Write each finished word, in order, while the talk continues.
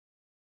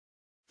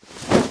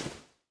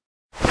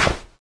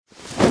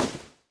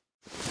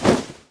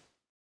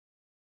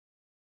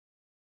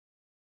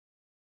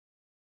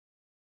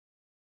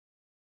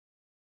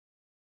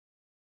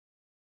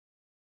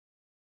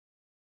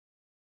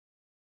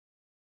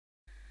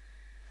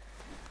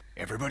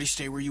Everybody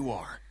stay where you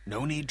are.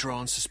 No need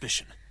drawing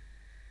suspicion.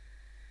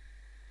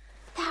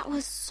 That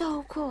was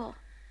so cool.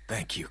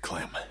 Thank you,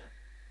 Clem.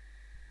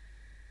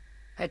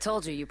 I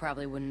told you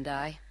probably wouldn't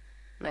die.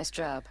 Nice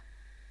job.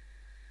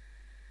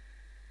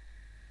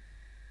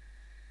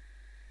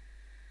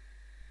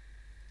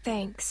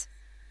 Thanks.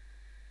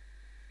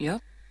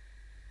 Yep.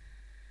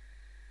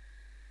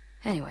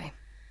 Anyway,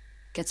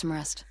 get some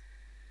rest.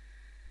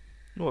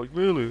 Like,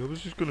 really? I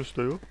was just gonna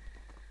stay up.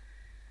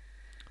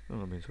 Oh,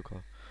 that means okay.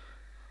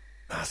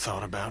 I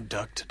thought about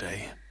Duck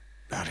today.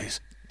 About his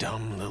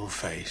dumb little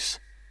face.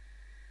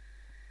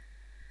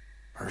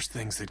 First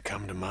things that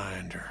come to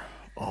mind are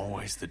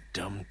always the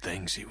dumb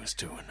things he was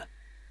doing.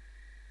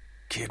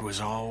 Kid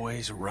was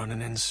always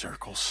running in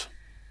circles.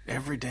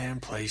 Every damn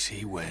place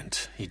he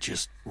went, he'd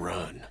just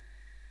run.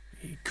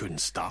 You couldn't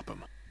stop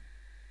him.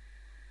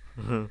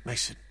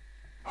 Makes it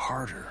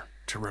harder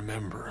to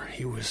remember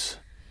he was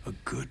a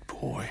good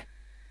boy.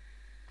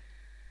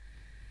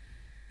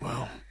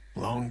 Well,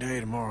 long day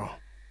tomorrow.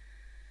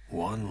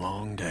 One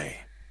long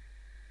day.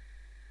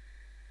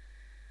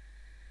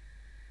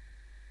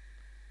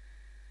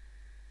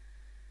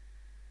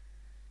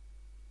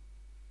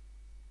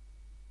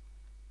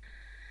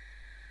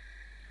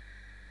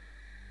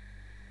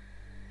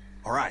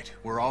 All right,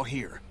 we're all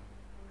here.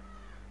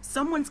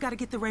 Someone's got to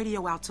get the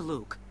radio out to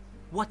Luke.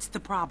 What's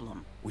the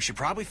problem? We should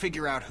probably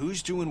figure out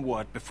who's doing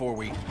what before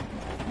we...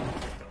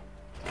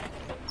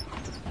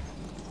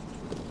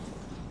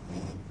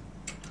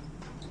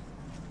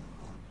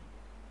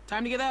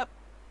 Time to get up.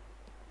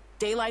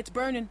 Daylight's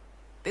burning.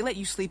 They let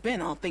you sleep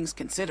in, all things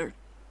considered.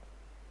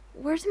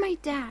 Where's my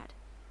dad?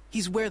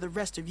 He's where the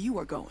rest of you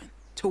are going.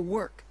 To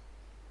work.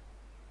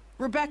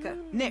 Rebecca,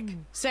 Nick,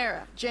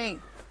 Sarah,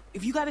 Jane.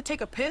 If you gotta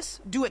take a piss,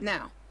 do it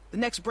now. The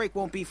next break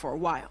won't be for a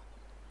while.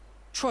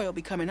 Troy will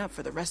be coming up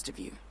for the rest of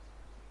you.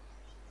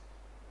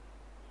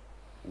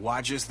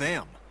 Why just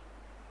them?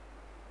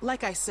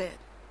 Like I said,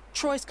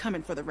 Troy's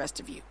coming for the rest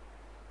of you.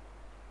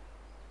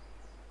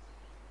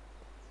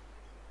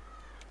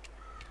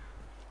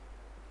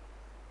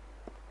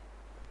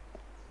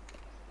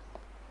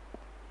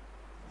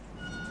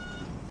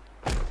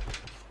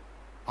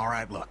 All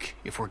right, look,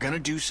 if we're gonna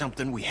do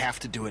something, we have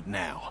to do it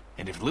now.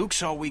 And if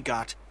Luke's all we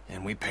got,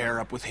 then we pair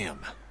up with him.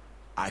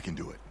 I can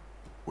do it.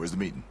 Where's the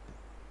meeting?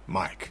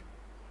 Mike,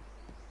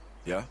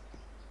 Yeah?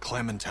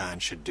 Clementine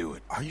should do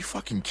it. Are you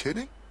fucking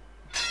kidding?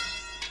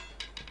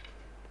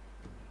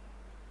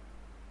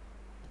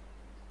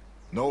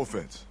 No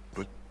offense,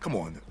 but come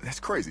on, that's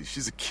crazy.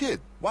 She's a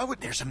kid. Why would...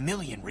 There's a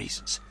million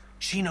reasons.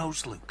 She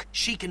knows Luke.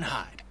 She can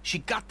hide. She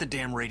got the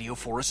damn radio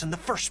for us in the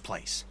first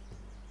place.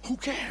 Who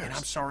cares? And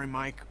I'm sorry,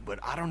 Mike, but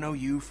I don't know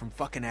you from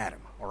fucking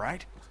Adam, all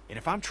right? And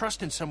if I'm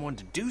trusting someone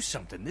to do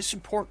something this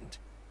important,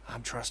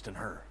 I'm trusting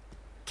her.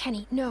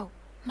 Kenny, no.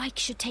 Mike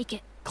should take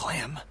it.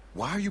 Clem?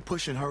 Why are you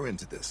pushing her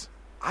into this?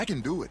 I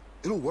can do it.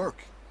 It'll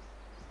work.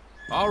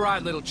 All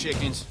right, little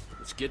chickens.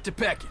 Let's get to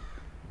pecking.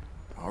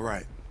 All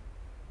right.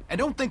 And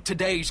don't think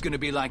today's gonna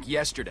be like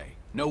yesterday.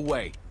 No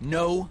way.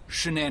 No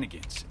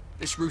shenanigans.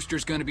 This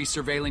rooster's gonna be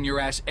surveilling your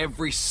ass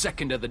every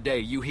second of the day,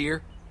 you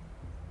hear?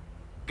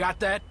 Got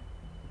that?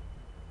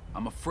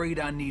 I'm afraid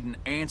I need an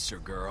answer,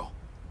 girl.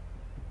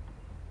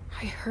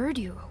 I heard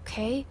you,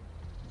 okay?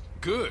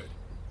 Good.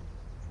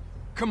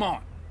 Come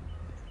on.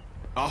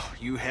 Oh,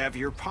 you have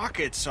your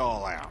pockets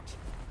all out.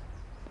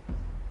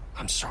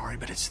 I'm sorry,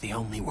 but it's the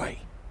only way.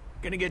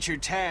 Gonna get your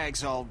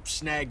tags all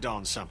snagged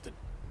on something.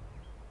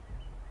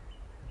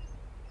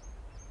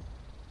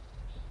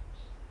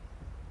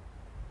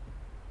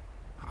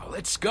 Now,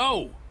 let's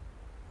go.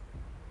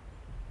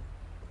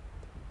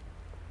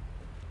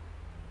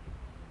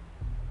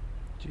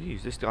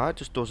 Jeez, this guy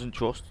just doesn't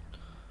trust.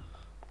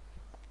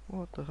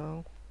 What the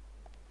hell?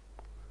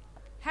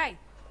 Hey,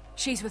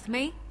 she's with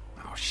me?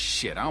 Oh,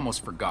 shit, I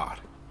almost forgot.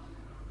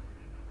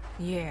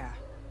 Yeah.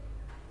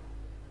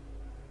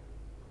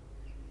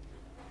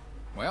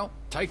 Well,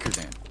 take her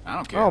then. I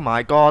don't care. Oh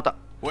my god.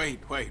 Wait,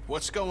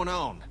 what's going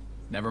on?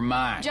 Never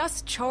mind.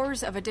 Just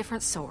chores of a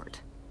different sort.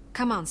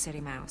 Come on,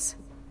 City Mouse.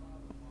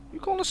 You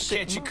gonna sit?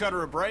 Can't you cut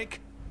her a break?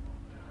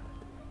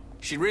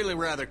 She'd really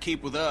rather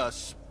keep with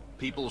us,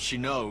 people she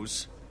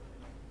knows.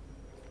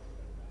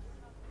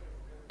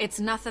 It's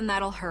nothing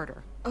that'll hurt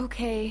her.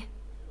 Okay.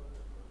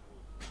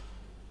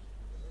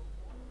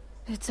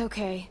 It's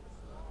okay.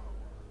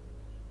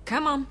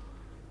 Come on.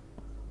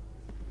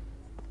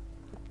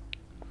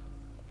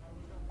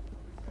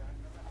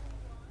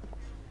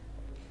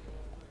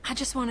 I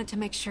just wanted to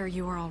make sure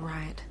you were all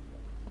right.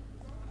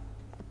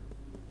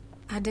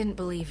 I didn't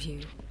believe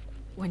you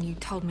when you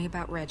told me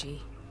about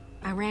Reggie.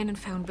 I ran and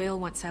found Bill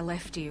once I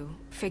left you.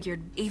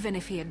 Figured even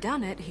if he had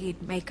done it,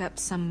 he'd make up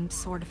some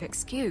sort of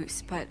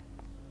excuse, but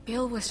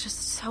Bill was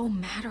just so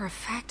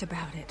matter-of-fact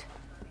about it.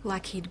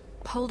 Like he'd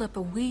pulled up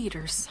a weed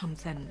or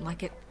something,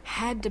 like it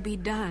had to be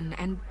done,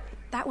 and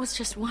that was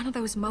just one of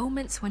those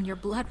moments when your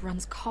blood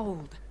runs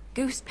cold.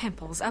 Goose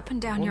pimples up and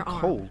down your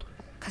arm. Cold.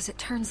 Because it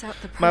turns out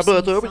the My person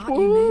blood you always thought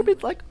you knew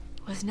bit like.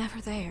 was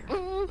never there.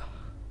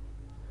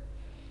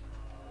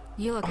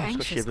 You look Oh, it's got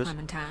anxious, shivers.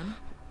 Clementine.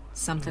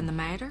 Something the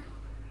matter?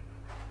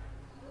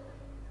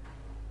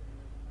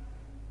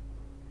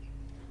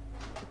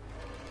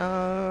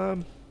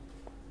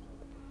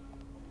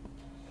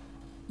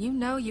 You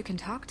know you can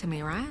talk to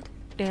me, right?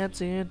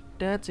 Dancing.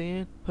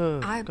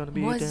 I Gonna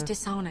be was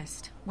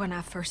dishonest when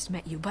I first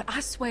met you, but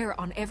I swear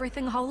on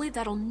everything holy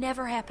that'll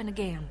never happen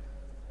again.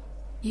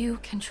 You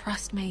can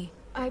trust me.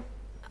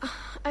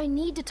 I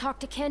need to talk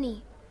to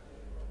Kenny.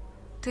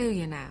 Do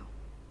you now?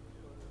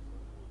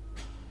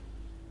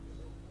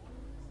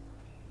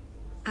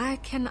 I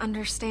can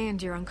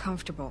understand you're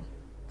uncomfortable.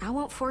 I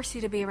won't force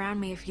you to be around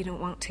me if you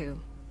don't want to.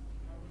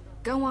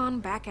 Go on,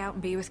 back out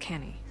and be with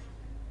Kenny.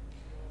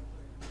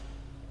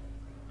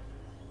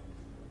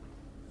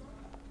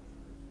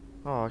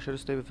 Oh, I should have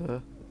stayed with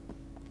her.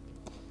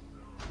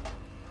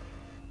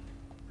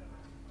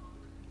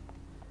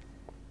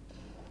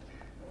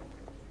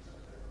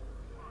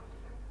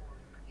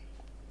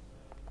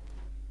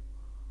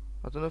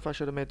 I don't know if I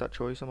should have made that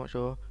choice, I'm not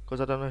sure.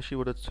 Because I don't know if she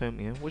would have turned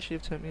me in. Would she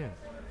have turned me in?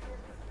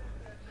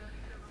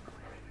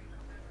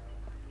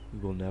 We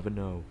will never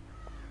know.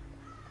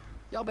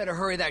 Y'all better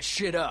hurry that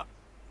shit up.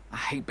 I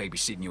hate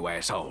babysitting you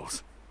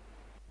assholes.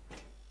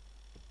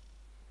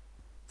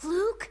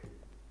 Luke?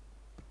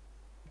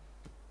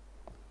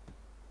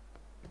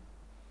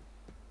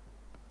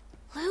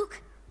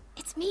 Luke?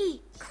 It's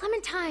me,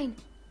 Clementine.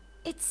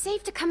 It's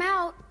safe to come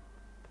out.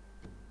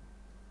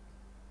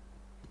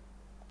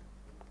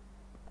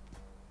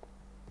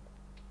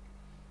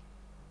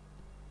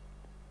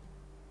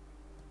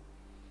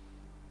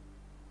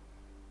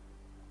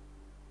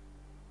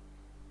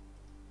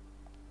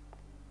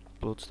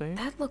 Bloodstain?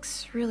 That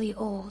looks really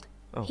old.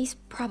 Oh. He's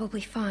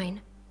probably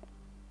fine.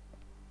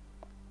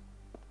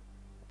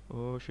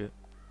 Oh shit.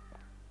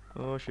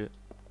 Oh shit.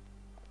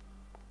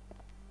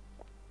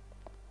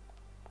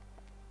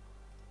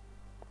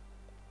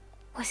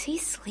 Was he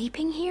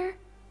sleeping here?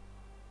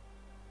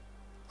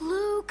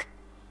 Luke!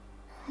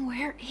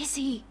 Where is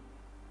he?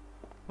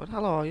 What the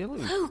hell are you,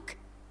 Luke? Luke!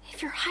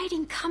 If you're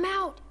hiding, come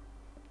out!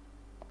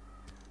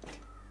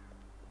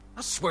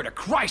 I swear to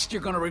Christ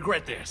you're gonna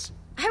regret this.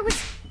 I was...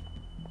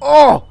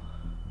 Oh!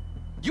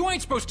 You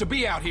ain't supposed to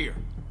be out here.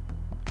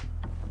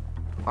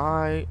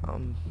 I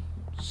am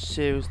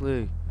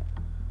seriously.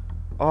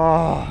 Oh,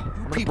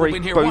 I'm gonna People break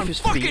been here both one his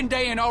fucking feet.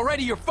 day and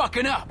already you're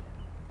fucking up.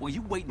 Well,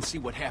 you wait and see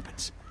what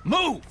happens.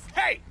 Move!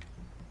 Hey!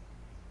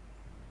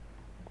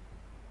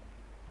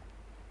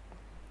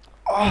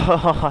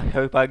 Oh, I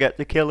hope I get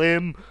to kill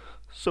him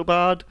so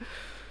bad.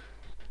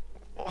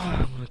 Oh,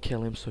 I'm gonna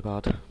kill him so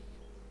bad.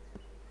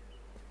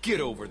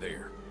 Get over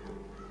there.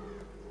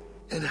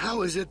 And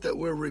how is it that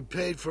we're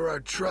repaid for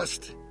our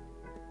trust?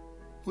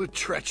 With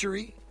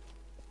treachery?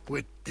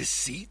 With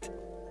deceit?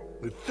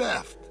 With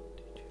theft?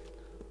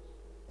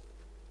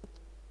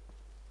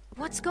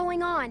 What's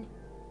going on?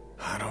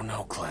 I don't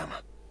know, Clem.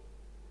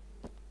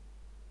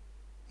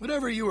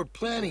 Whatever you were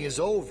planning is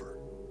over.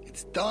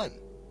 It's done.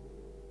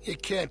 You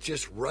can't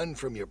just run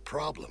from your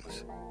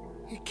problems.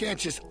 You can't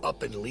just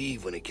up and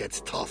leave when it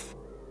gets tough.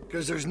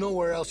 Because there's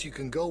nowhere else you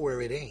can go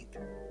where it ain't.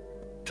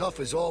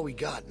 Tough is all we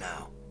got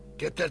now.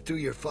 Get that through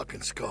your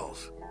fucking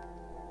skulls.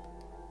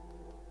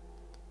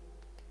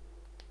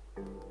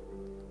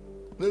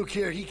 Luke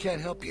here, he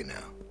can't help you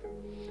now.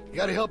 You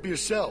gotta help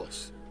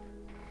yourselves.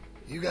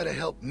 You gotta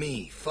help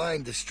me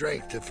find the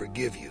strength to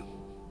forgive you.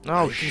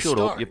 Oh, you can shut up,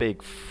 start you big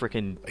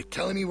freaking by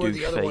telling me where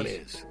the other one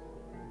face. is.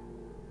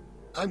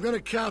 I'm gonna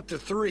count to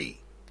 3.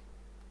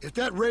 If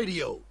that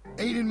radio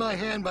ain't in my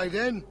hand by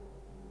then,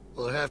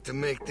 we'll have to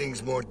make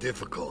things more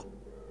difficult.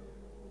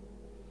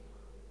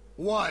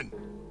 1,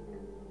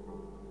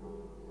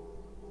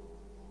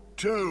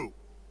 2.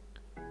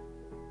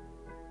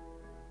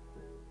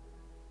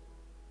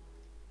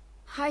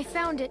 I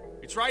found it.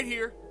 It's right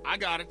here. I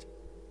got it.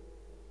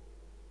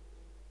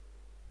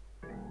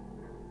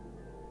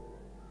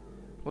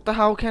 What the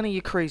hell, Kenny,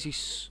 you crazy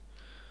It's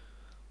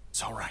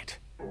all right.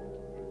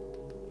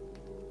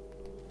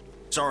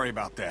 Sorry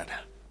about that.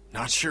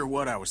 Not sure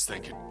what I was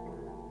thinking.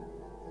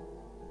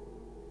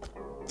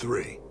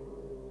 3.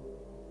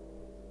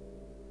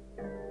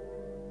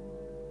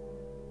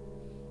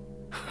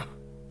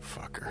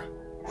 Fucker.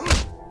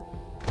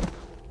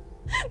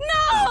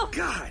 Oh,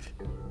 God!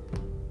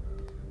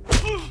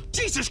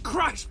 Jesus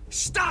Christ!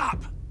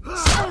 Stop!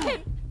 Stop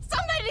him!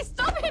 Somebody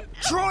stop him!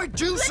 Troy,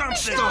 do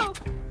something! Stop!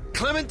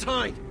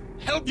 Clementine,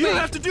 help You me!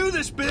 have to do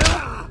this, Bill!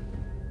 No!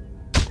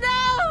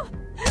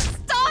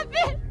 Stop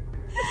it!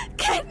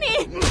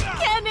 Kenny!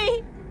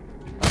 Kenny!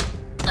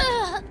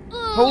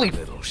 Holy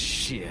Little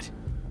shit.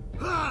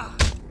 Oh,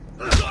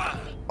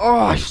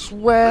 I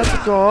swear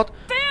to God.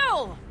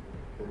 Bill!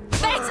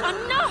 That's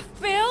enough,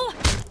 Bill!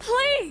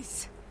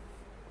 Please!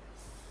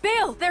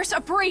 Bill, there's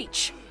a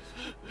breach!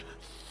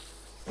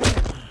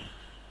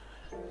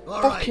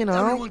 All right, Fucking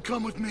hell. everyone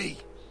come with me.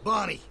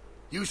 Bonnie,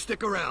 you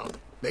stick around.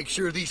 Make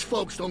sure these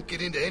folks don't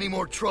get into any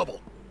more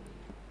trouble.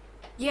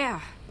 Yeah,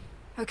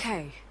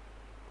 okay.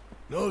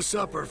 No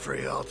supper for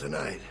y'all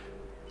tonight.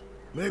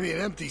 Maybe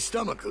an empty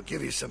stomach will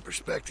give you some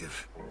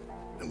perspective.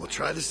 And we'll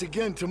try this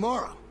again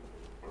tomorrow.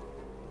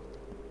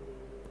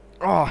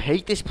 Oh, I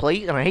hate this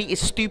place, and I hate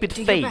his stupid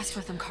Do face. your best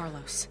with him,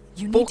 Carlos.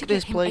 You Fuck need to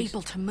this get him place.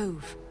 able to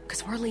move,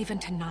 because we're leaving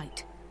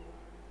tonight.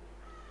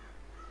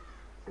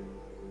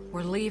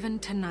 We're leaving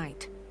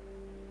tonight.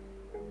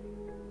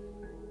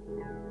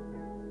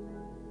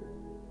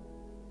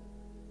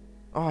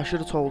 Oh, I should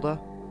have told her.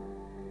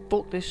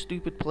 Fuck this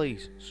stupid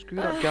place. Screw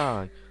that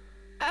guy.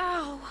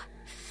 Ow!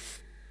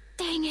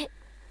 Dang it!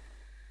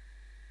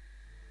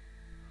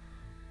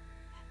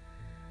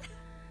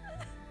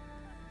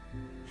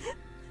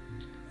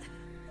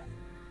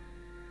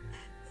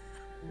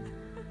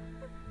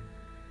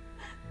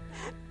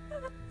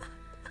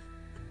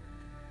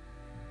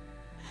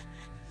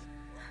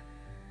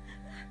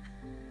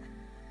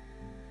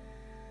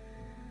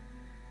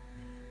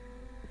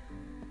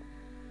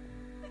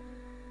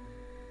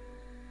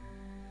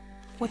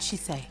 What'd she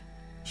say?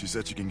 She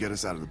said she can get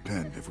us out of the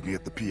pen if we can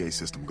get the PA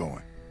system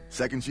going.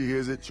 Second she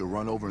hears it, she'll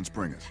run over and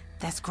spring us.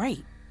 That's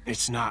great.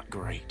 It's not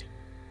great.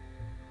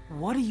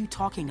 What are you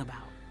talking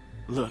about?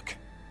 Look,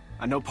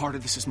 I know part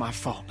of this is my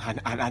fault.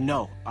 I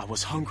know. I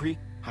was hungry,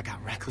 I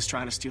got reckless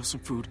trying to steal some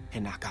food,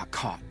 and I got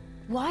caught.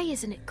 Why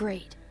isn't it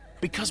great?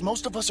 Because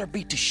most of us are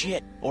beat to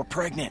shit or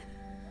pregnant.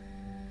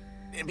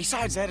 And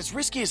besides that, it's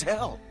risky as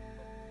hell.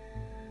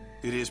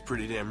 It is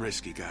pretty damn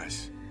risky,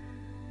 guys.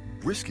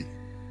 Risky?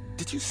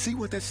 Did you see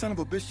what that son of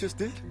a bitch just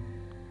did?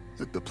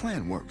 Look, the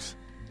plan works.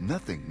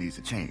 Nothing needs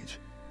to change.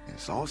 And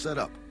it's all set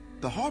up.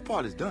 The hard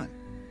part is done.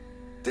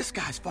 This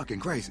guy's fucking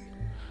crazy.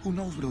 Who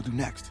knows what he'll do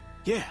next?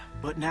 Yeah,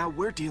 but now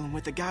we're dealing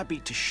with a guy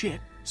beat to shit,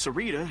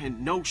 Sarita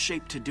in no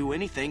shape to do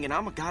anything, and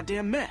I'm a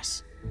goddamn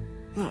mess.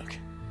 Look,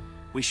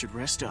 we should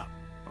rest up,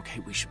 okay?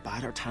 We should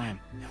bide our time,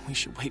 and we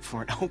should wait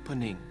for an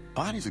opening.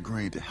 Bonnie's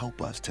agreeing to help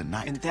us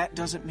tonight. And that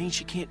doesn't mean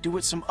she can't do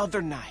it some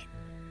other night.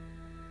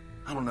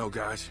 I don't know,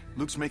 guys.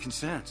 Luke's making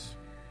sense.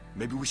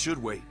 Maybe we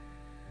should wait.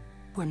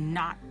 We're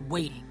not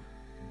waiting.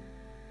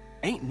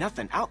 Ain't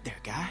nothing out there,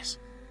 guys.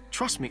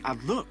 Trust me, I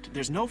looked.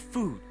 There's no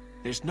food.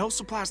 There's no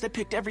supplies. They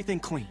picked everything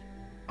clean.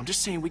 I'm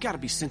just saying we gotta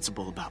be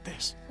sensible about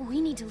this. We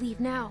need to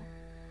leave now.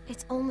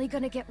 It's only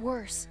gonna get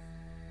worse.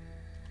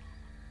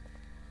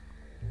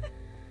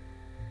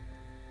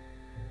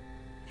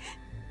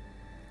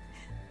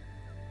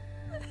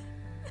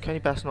 Kenny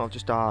best not have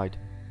just died.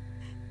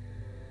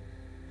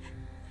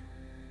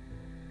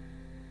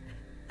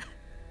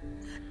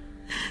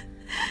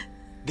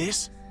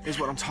 This is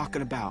what I'm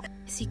talking about.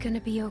 Is he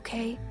gonna be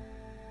okay?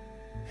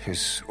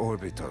 His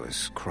orbital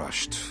is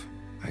crushed.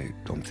 I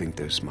don't think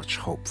there's much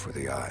hope for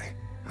the eye.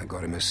 I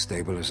got him as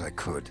stable as I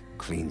could,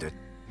 cleaned it,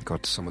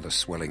 got some of the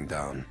swelling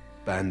down,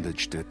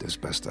 bandaged it as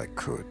best I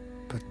could.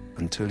 But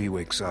until he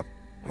wakes up,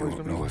 I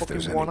won't know if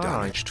there's any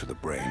damage to the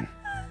brain.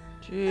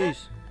 Jeez.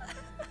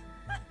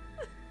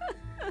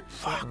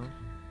 Fuck.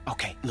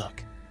 Okay,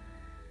 look.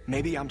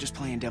 Maybe I'm just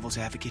playing devil's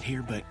advocate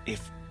here, but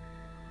if...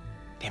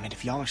 Damn it,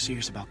 if y'all are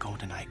serious about going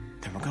tonight,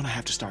 then we're gonna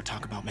have to start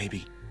talking about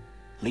maybe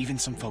leaving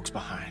some folks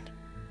behind.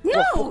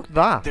 No! Well, fuck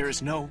that. There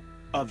is no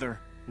other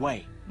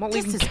way. I'm not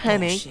leaving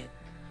Kenny. Bullshit.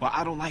 Well,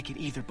 I don't like it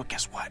either, but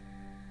guess what?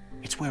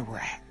 It's where we're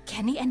at.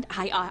 Kenny and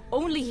I are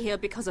only here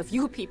because of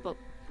you people.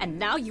 And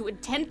now you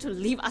intend to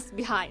leave us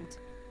behind.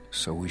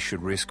 So we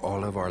should risk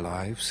all of our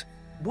lives?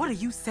 What are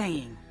you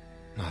saying?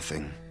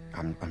 Nothing.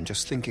 I'm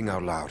just thinking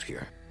out loud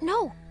here.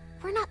 No,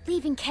 we're not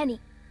leaving Kenny.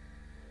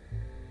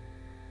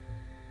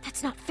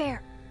 That's not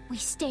fair. We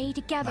stay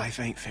together. Life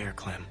ain't fair,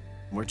 Clem.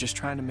 We're just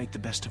trying to make the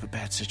best of a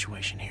bad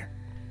situation here.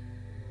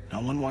 No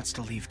one wants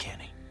to leave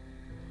Kenny.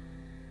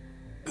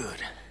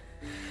 Good.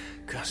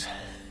 'Cause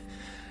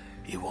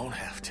you won't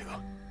have to.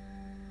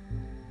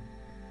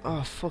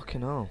 Oh,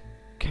 fucking hell.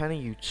 Kenny,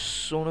 you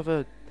son of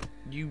a...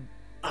 You...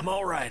 I'm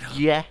alright, huh?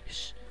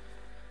 Yes.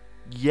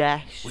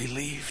 Yes. We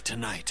leave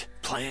tonight.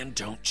 Plan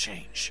don't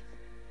change.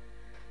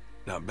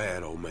 Not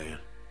bad, old man.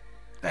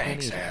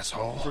 Thanks, Kenny's a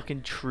asshole.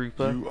 Freaking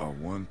trooper. You are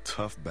one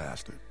tough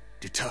bastard.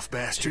 Do tough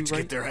bastards Too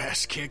right. get their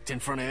ass kicked in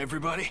front of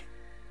everybody?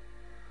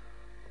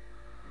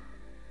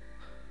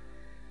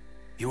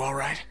 You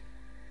alright?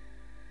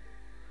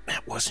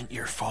 That wasn't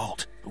your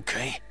fault,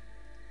 okay?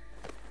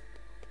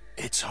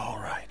 It's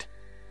alright.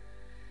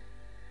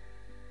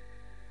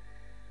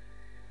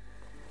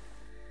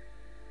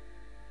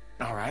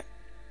 Alright.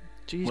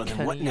 Jeez, Well, then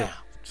Kenny, what you now?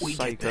 We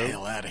psycho. get the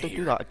hell out of Don't here.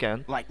 do that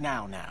again. Like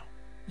now.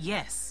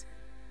 Yes.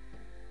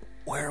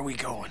 Where are we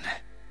going?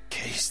 In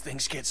case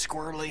things get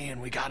squirrely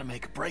and we gotta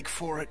make a break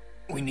for it,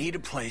 we need a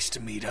place to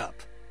meet up.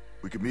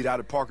 We could meet out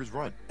at Parker's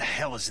Run. The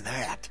hell is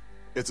that?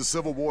 It's a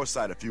Civil War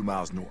site a few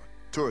miles north.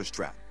 Tourist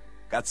trap.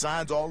 Got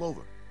signs all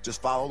over.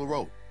 Just follow the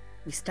road.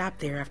 We stopped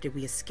there after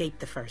we escaped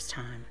the first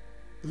time.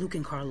 Luke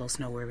and Carlos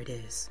know where it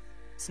is.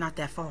 It's not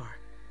that far.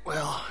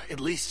 Well, at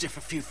least if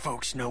a few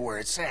folks know where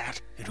it's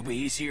at, it'll be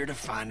easier to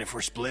find if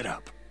we're split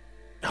up.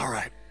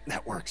 Alright,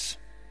 that works.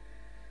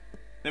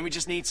 Then we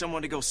just need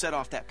someone to go set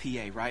off that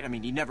PA, right? I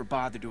mean, you never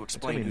bothered to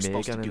explain only who's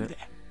supposed to Megan, do innit?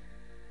 that.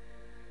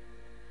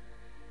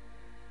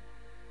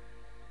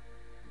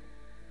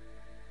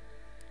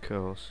 Of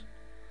course.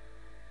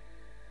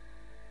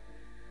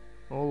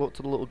 Oh, look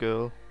to the little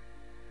girl.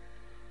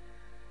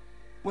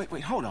 Wait,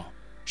 hold on.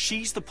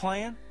 She's the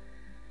plan?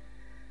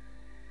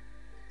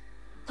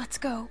 Let's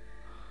go.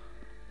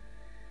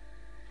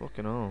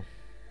 Fucking hell.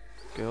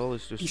 Girl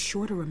is just... Be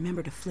sure to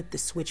remember to flip the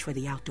switch for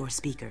the outdoor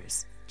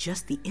speakers.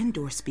 Just the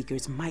indoor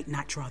speakers might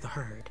not draw the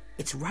herd.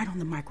 It's right on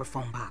the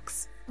microphone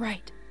box.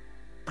 Right.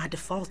 By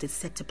default, it's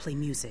set to play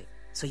music,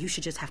 so you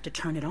should just have to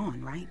turn it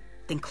on, right?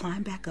 Then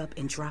climb back up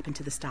and drop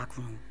into the stock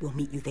room. We'll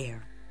meet you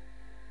there.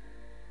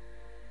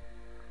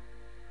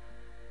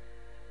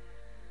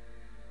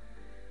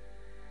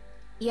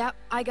 Yep,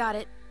 I got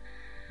it.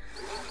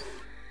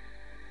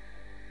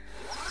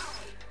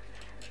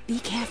 Be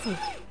careful.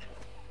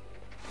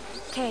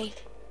 Okay.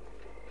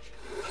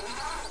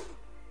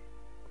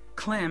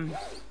 Clem,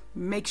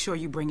 make sure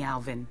you bring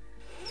Alvin.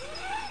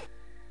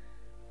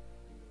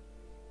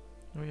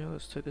 Oh yeah,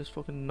 let's take this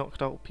fucking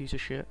knocked out piece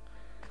of shit.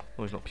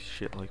 Well, he's not a piece of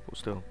shit, like, but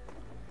still.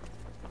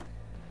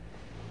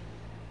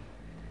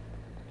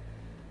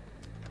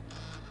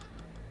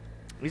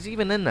 Is he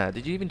even in there?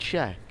 Did you even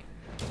check?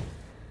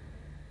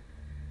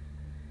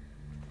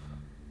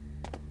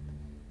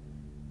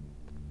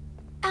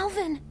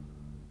 Alvin!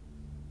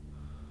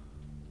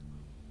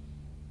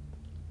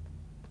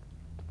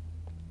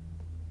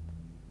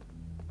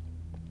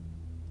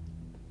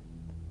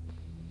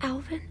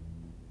 Alvin?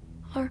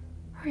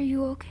 Are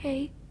you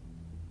okay?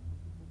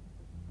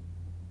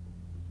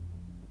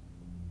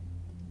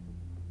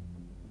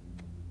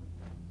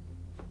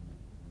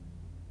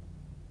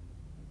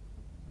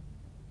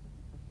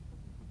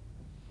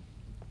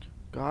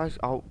 Guys,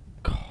 out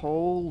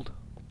cold.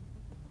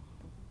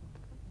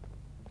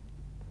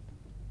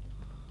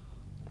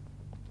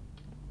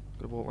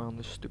 Gotta walk around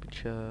this stupid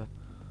chair.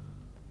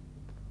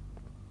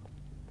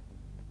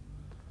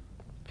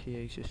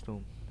 PA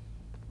system.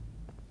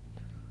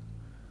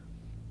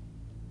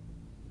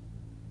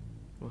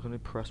 I can only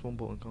press one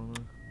button, can't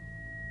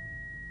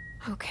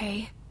I?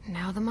 Okay,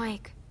 now the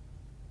mic.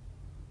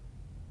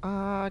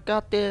 I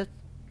got this.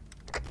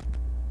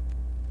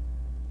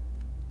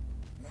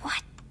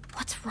 What?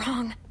 What's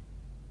wrong?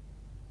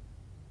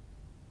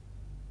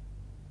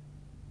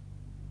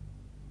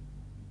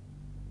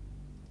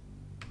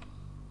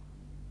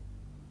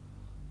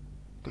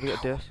 Did we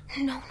get this?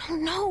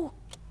 No.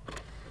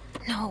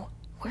 No,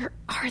 where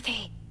are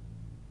they?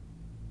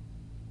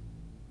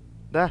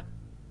 There.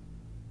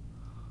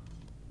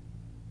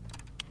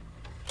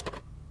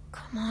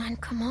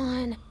 Come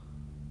on.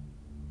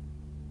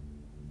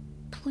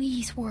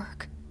 Please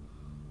work.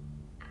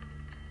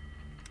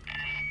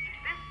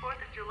 This 4th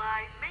of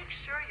July, make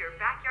sure your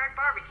backyard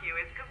barbecue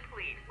is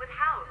complete with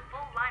Howe's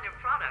full line of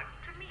products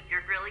to meet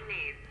your grilling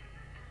needs.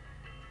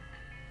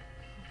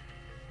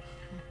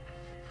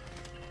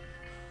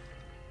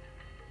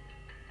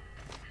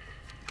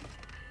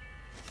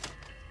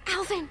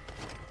 Alvin!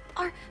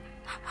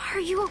 Are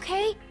you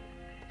okay?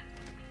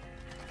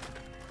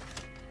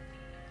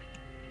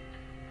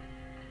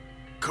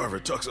 Carver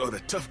talks all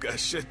that tough guy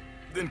shit,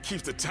 then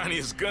keeps the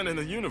tiniest gun in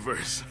the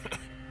universe.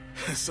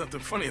 There's something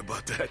funny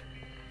about that.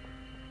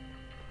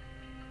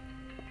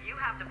 You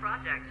have the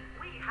project.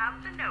 We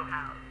have the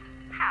know-how.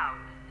 How?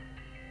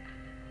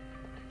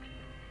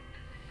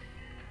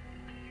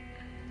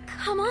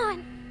 Come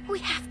on, we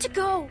have to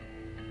go.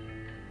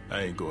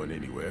 I ain't going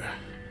anywhere.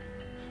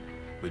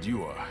 But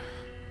you are.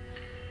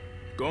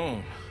 Go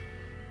on.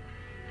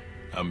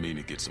 I mean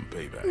to get some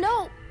payback.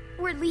 No,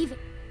 we're leaving.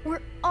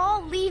 We're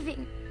all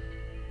leaving.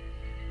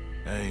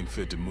 I ain't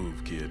fit to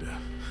move, kid.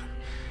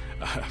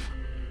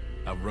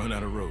 I've run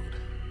out of road.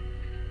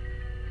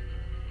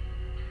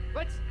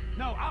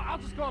 No, I'll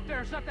just go up there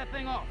and shut that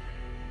thing off.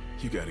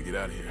 You gotta get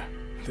out of here.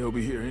 They'll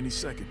be here any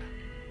second.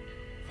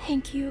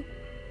 Thank you.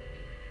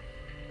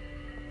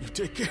 You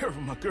take care of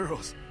them, my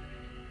girls.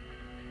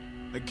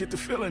 I get the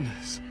feeling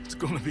it's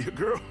gonna be a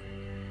girl.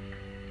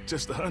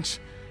 Just a hunch.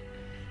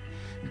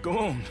 Go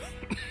on.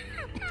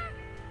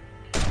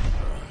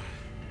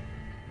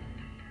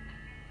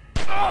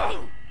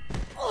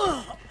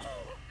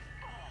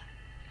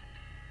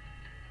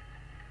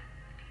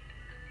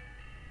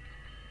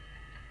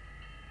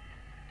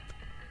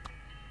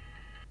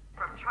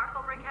 From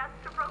charcoal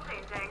briquettes to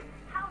propane tanks,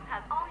 House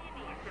has all you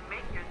need to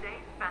make your day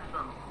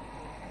special.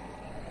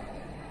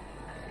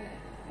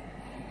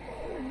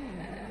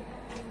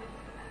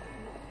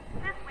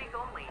 This week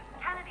only,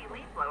 Kennedy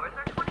leaf blowers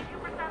are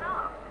 22%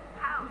 off.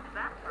 How's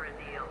that for a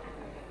deal?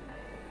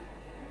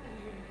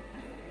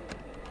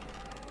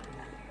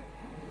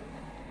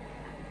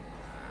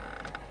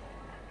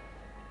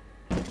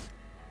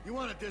 You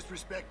want to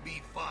disrespect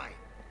me, fine.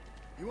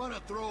 You want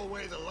to throw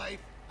away the life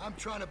I'm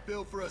trying to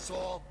build for us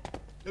all?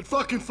 Then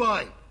fucking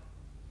fine.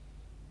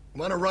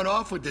 Want to run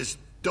off with this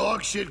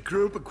dog shit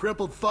group of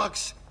crippled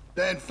fucks?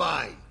 Then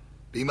fine.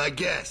 Be my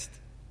guest.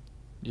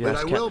 Yes, but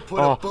I will put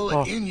a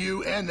bullet in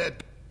you and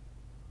that...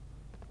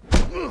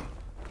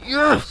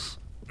 Yes!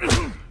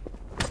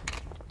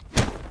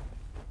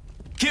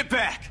 Get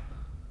back!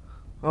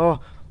 Oh,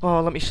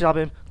 let me stab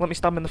him. Let me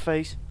stab him in the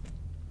face.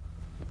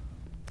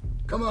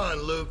 Come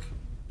on, Luke.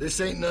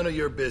 This ain't none of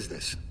your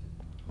business.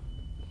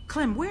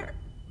 Clem,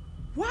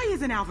 why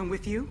isn't Alvin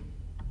with you?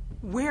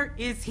 Where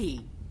is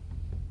he?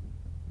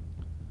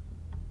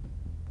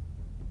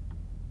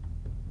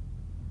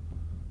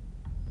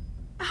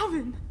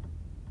 Calvin!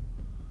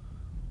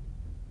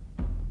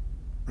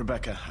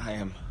 Rebecca,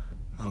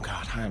 oh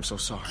God, I am so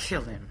sorry.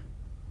 Kill him.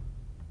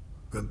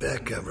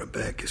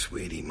 Rebecca,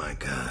 sweetie, my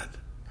God.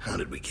 How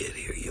did we get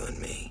here, you and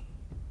me?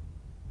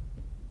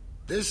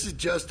 This is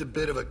just a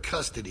bit of a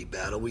custody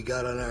battle we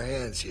got on our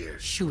hands here.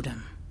 Shoot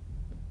him.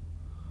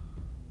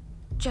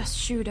 Just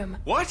shoot him.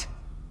 What?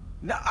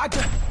 No, I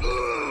don't...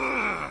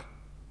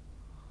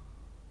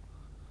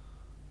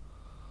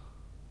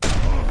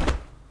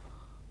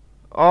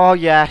 Oh,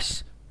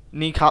 yes.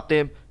 Kneecapped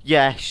him.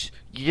 Yes.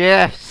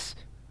 Yes.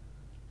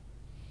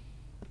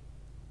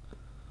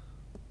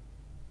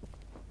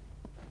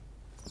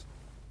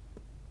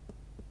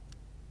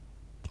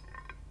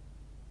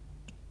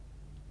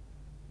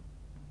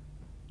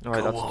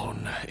 Alright, Go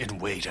on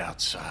and wait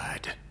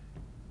outside.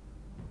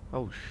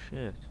 Oh,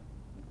 shit.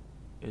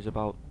 Is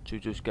about to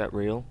just get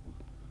real.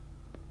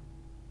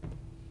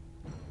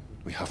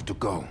 We have to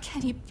go.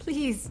 Kenny,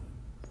 please.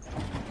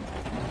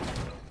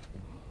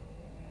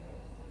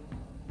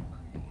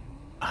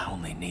 I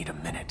only need a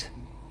minute.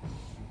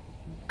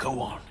 Go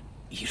on.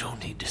 You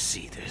don't need to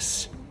see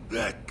this.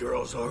 That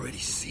girl's already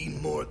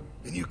seen more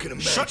than you can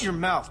imagine. Shut your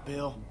mouth,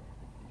 Bill.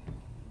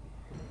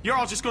 You're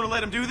all just gonna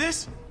let him do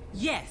this?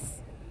 Yes.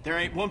 There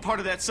ain't one part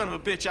of that son of a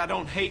bitch I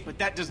don't hate, but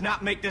that does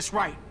not make this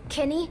right.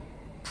 Kenny,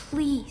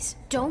 please,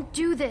 don't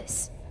do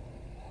this.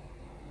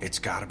 It's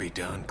gotta be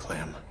done,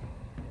 Clem.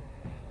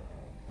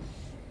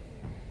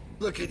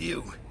 Look at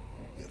you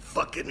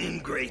fucking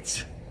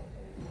ingrates.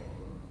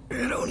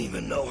 I don't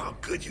even know how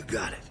good you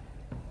got it.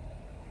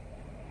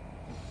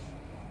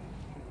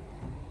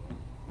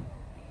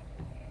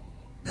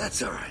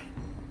 That's all right.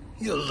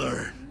 You'll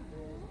learn.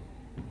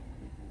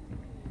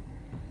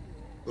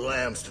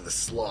 Lambs to the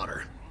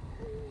slaughter.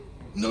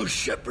 No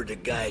shepherd to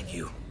guide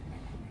you.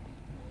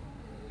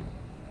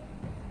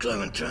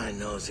 Clementine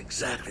knows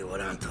exactly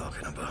what I'm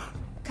talking about.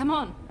 Come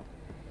on.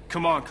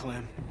 Come on,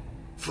 Clem.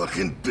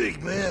 Fucking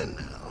big man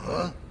now,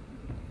 huh?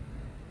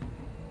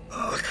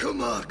 Oh,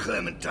 come on,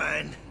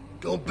 Clementine.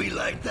 Don't be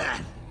like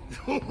that.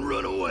 Don't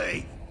run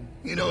away.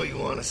 You know you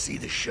want to see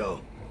the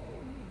show.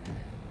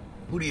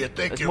 Who do you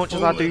think As you're much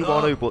as I do fooling,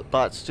 want huh? to, but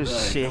that's just I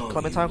sick. know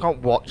Clementine you.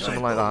 can't watch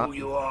something like I know that. who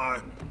you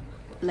are.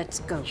 Let's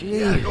go.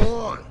 Yeah, Jeez. go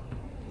on.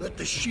 Let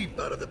the sheep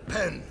out of the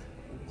pen.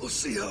 We'll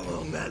see how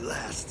long that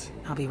lasts.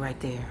 I'll be right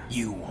there.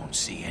 You won't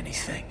see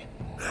anything.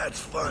 That's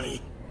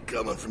funny,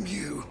 coming from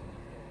you.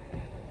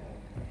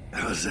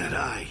 How's that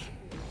eye?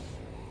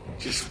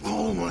 Just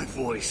follow my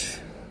voice.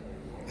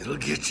 It'll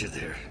get you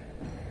there.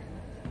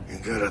 You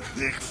got a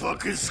thick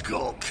fucking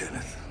skull,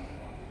 Kenneth.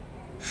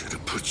 Should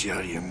have put you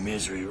out of your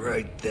misery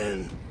right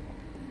then.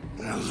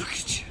 Now look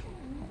at you.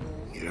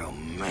 You're a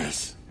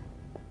mess.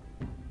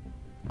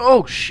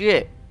 Oh,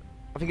 shit.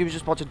 I think he was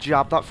just about to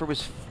jab that through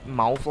his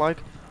mouth, like.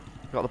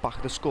 Got the back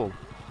of the skull.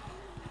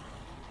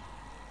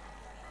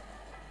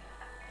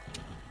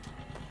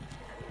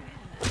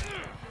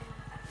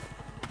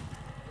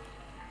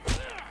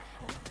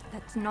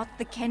 That's not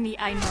the Kenny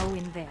I know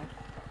in there.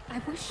 I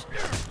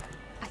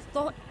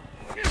thought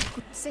I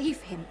could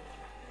save him.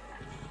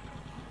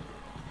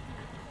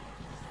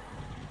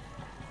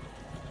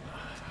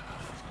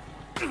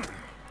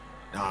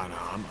 No,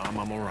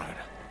 I'm all right.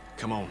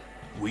 Come on.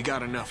 We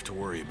got enough to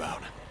worry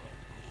about.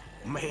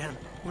 Man,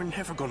 we're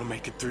never gonna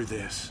make it through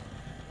this.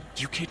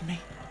 You kidding me?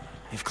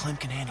 If Clem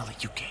can handle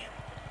it, you can.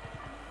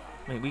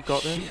 Mate, we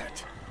got this.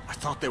 Shit. I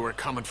thought they were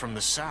coming from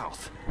the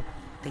south.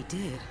 They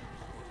did.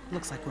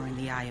 Looks like we're in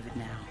the eye of it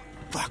now.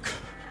 Fuck.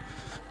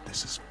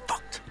 This is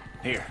fucked.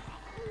 Here.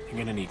 You're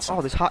gonna need some.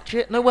 Oh, this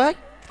hatchet? No way.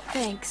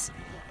 Thanks.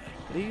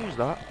 Did he use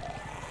that?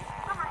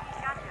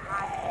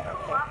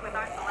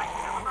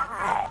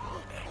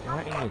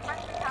 Right in the...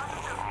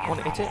 Want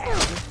to hit it?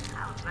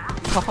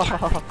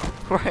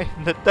 Right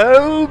in the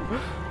dome!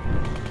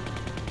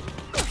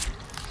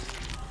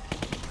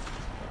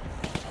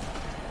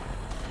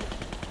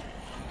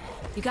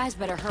 You guys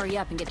better hurry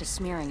up and get to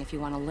smearing if you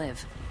want to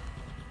live.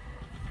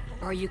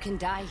 Or you can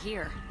die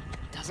here.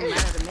 Doesn't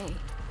matter to me.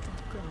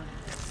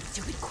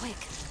 Do it quick.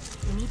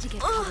 We need to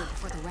get covered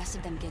before the rest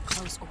of them get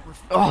close or we're...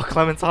 Oh,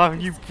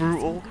 Clementine, you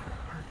brutal.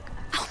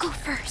 I'll go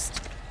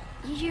first.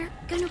 You're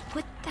gonna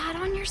put that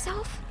on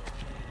yourself?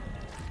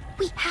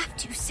 We have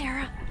to,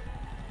 Sarah.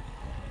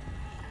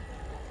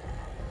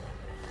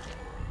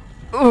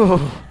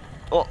 Oh,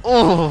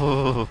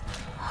 oh.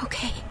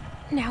 Okay,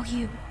 now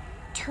you.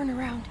 Turn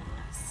around.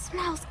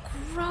 Smells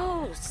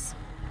gross.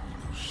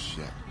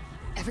 Shit.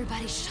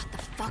 Everybody shut the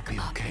fuck Be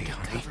up okay, and get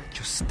honey. covered.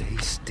 Just stay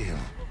still.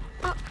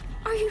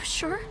 Are you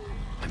sure?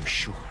 I'm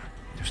sure.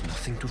 There's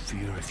nothing to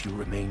fear if you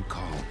remain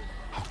calm.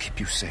 I'll keep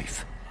you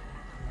safe.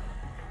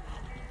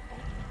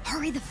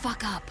 Hurry the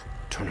fuck up.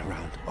 Turn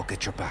around. I'll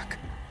get your back.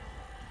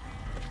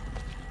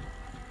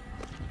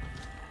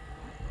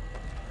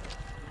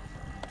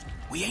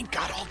 We ain't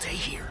got all day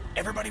here.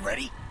 Everybody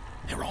ready?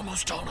 They're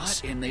almost on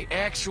us. What in the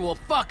actual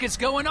fuck is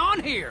going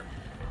on here?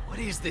 What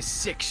is this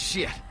sick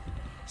shit?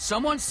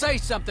 Someone say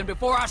something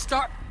before I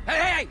start.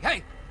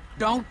 Hey!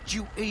 Don't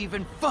you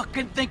even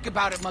fucking think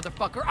about it,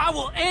 motherfucker. I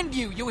will end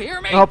you. You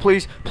hear me? Oh,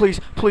 please, please,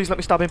 please let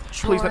me stab him.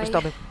 Please let me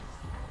stab him.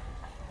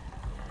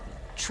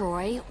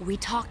 Troy, we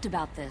talked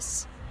about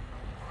this.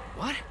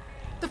 What?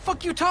 The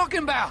fuck you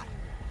talking about?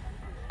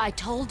 I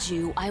told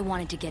you I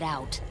wanted to get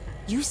out.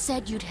 You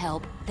said you'd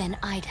help, then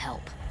I'd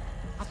help.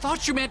 I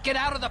thought you meant get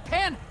out of the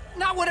pen,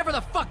 not whatever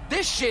the fuck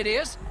this shit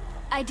is.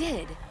 I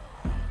did.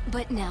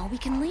 But now we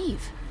can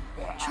leave.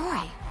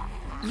 Troy,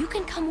 you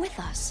can come with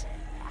us.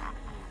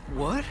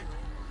 What?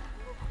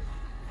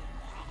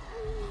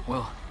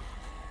 Well,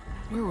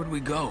 where would we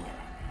go?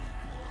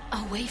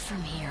 Away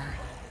from here.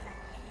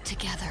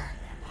 Together.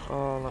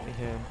 Oh, let me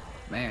hear him.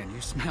 Man, you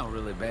smell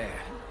really bad.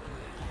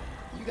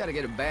 You gotta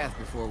get a bath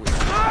before we...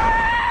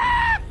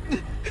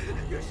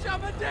 You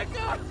shove a dick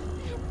up!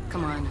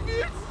 Come on.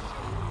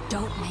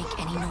 Don't make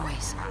any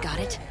noise, got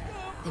it?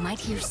 They might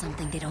hear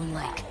something they don't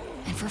like.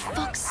 And for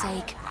fuck's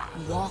sake,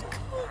 walk.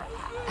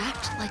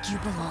 Act like you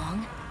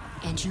belong,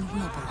 and you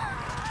will belong.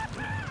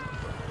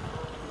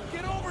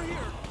 Get over here!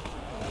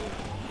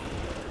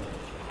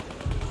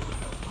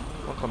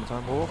 Well,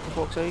 Clementine, walk, for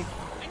fuck's sake.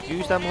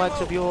 Use them legs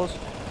of yours.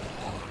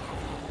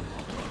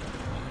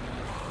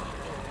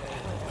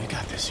 We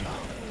got this, y'all.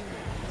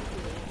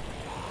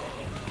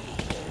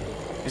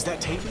 Is that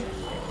Taven?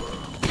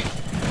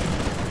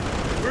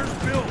 Where's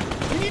Bill?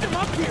 We need him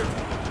up here!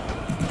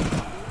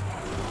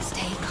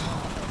 Stay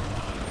calm.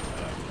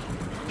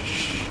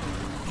 Shh.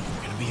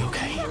 We're gonna be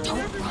okay.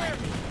 Don't run.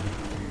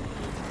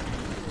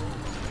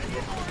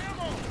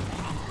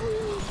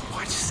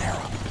 Watch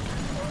Sarah.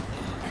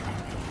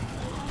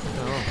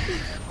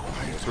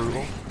 Quiet,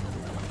 brutal.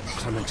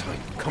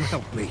 Clementine, come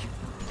help me.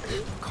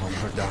 Calm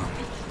her down,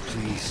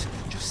 please.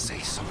 Just say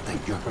something.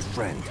 You're her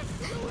friend.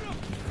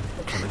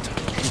 Clementine.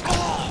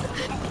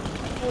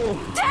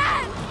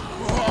 Dad!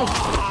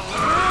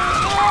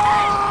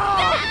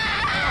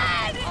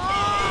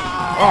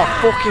 Oh,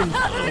 fucking...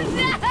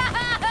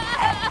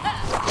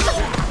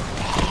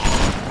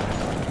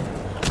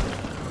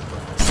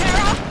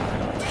 Sarah!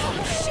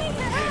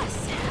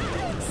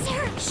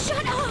 Sarah,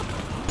 shut up!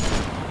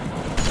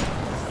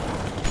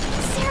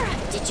 Sarah,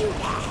 did you...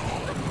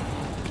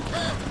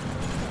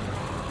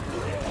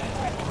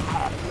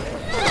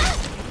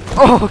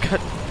 Oh,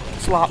 God.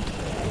 Slapped.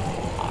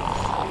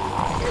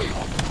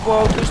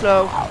 Whoa, too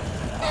slow.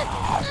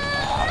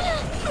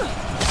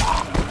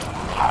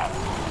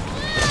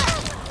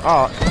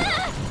 Oh.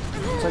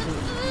 Taking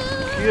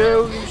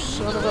you, you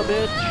son of a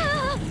bitch.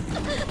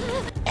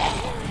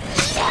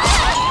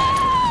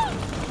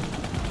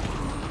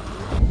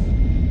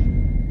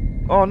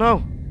 Oh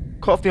no.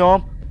 Cut off the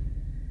arm.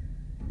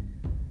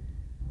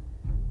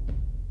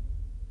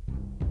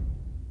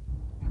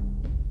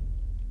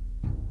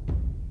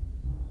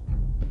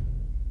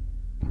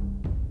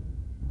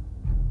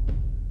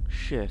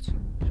 Shit.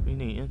 It's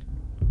been eaten.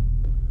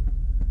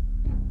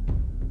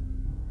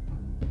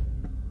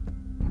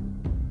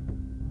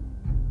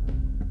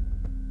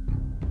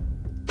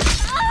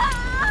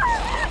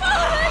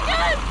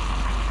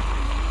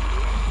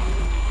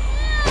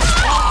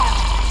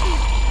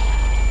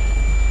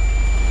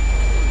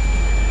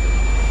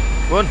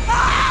 Run!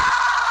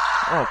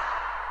 Oh.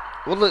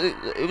 Well,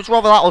 it was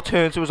rather that or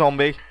turn to a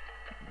zombie.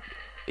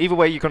 Either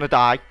way, you're gonna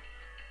die.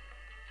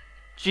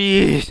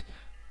 Jeez!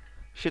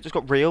 Shit just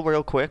got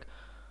real quick.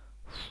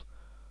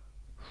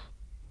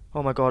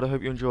 Oh my god, I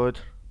hope you enjoyed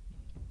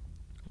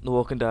The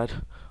Walking Dead.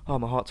 Oh,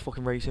 my heart's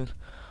fucking racing.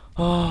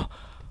 Oh,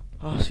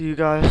 I'll see you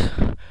guys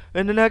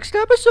in the next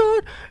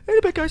episode. In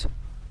a bit, guys.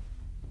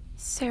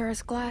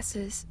 Sarah's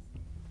glasses.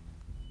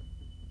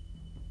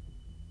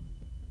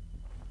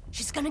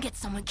 She's gonna get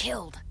someone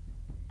killed.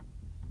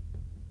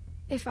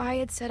 If I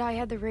had said I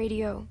had the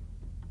radio,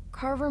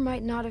 Carver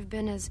might not have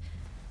been as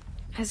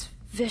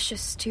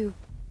vicious to...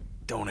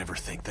 Don't ever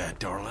think that,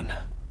 darling.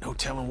 No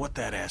telling what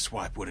that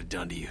asswipe would have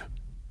done to you.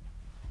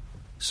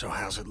 So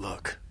how's it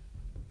look?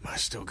 Am I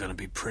still gonna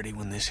be pretty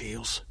when this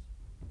heals?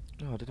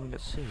 Oh, I didn't even get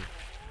to see.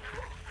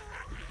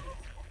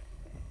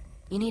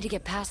 You need to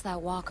get past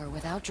that walker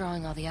without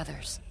drawing all the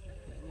others.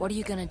 What are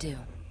you gonna do?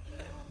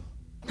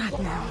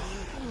 Not now.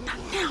 Not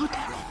now,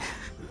 damn it.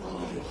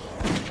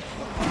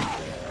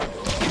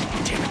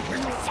 Damn it, where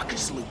the fuck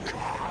is Luke?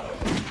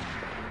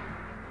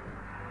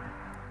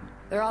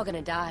 They're all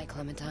gonna die,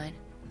 Clementine.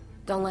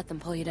 Don't let them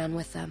pull you down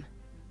with them.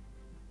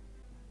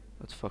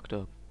 That's fucked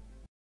up.